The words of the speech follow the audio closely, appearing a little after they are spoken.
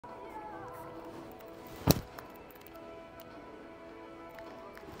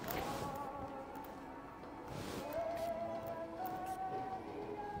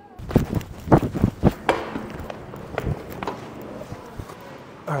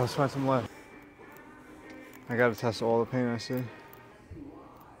Alright, let's find some lead. I gotta test all the paint I see.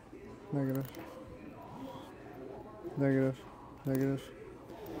 Negative. Negative. Negative.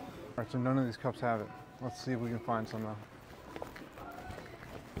 Alright, so none of these cups have it. Let's see if we can find some though.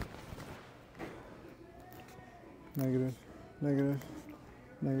 Negative. Negative.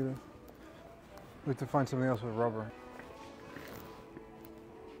 Negative. We have to find something else with rubber.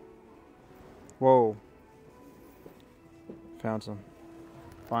 Whoa. Found some.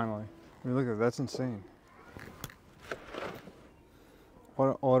 Finally. I mean, look at that. That's insane.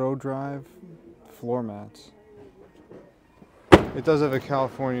 Auto drive floor mats. It does have a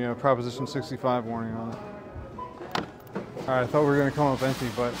California Proposition 65 warning on it. Alright, I thought we were going to come up empty,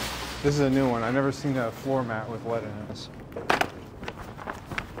 but this is a new one. I've never seen a floor mat with lead in it.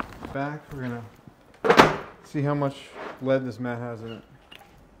 Back, we're going to see how much lead this mat has in it.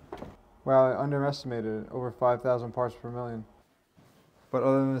 Wow, I underestimated it. Over 5,000 parts per million. But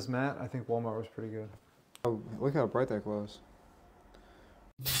other than this mat, I think Walmart was pretty good. Oh, look how bright that glows.